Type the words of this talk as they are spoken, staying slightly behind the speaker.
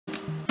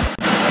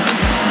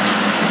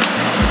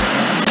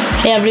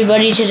Hey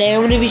everybody, today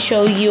I'm going to be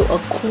showing you a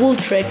cool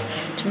trick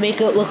to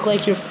make it look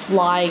like you're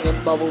flying in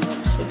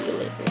Bubblegum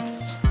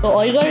Simulator. So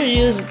all you gotta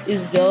do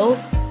is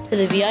go to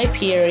the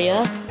VIP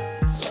area,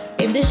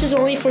 and this is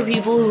only for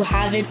people who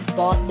haven't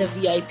bought the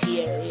VIP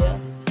area.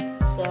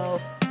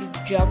 So you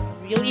jump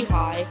really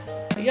high,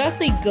 you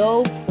actually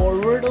go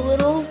forward a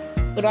little,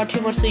 but not too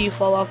much so you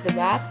fall off the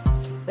map.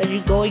 Then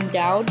you're going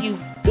down, you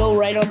go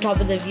right on top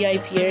of the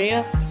VIP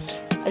area,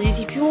 and you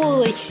see people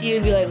like see you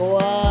and be like,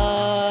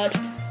 what?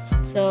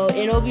 So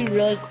it'll be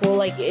really cool,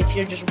 like if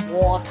you're just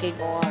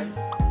walking on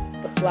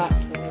the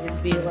platform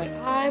and be like,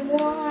 I'm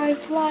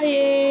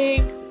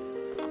flying.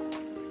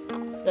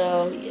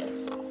 So yes.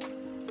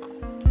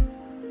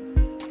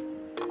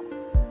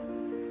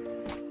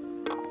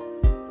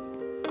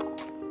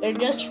 And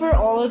just for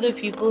all of the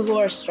people who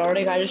are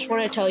starting, I just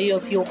want to tell you a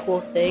few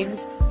cool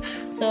things.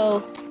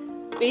 So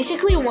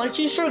basically, once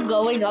you start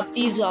going up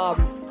these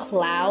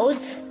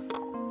clouds,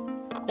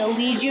 they'll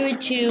lead you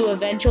into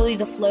eventually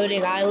the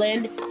floating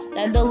island.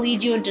 Then they'll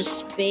lead you into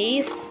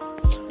space,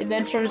 and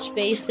then from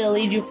space they'll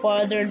lead you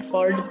farther and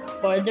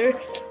farther.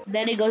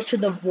 Then it goes to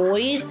the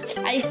void.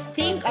 I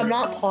think I'm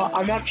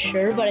not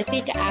sure, but I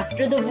think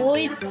after the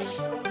void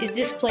is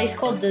this place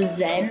called the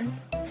Zen.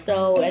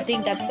 So I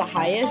think that's the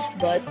highest.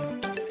 But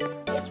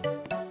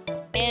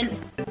and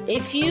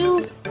if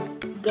you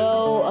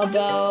go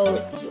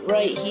about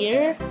right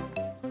here,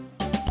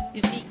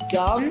 you see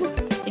gum,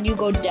 and you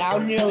go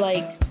down. You're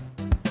like,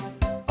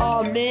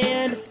 oh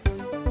man,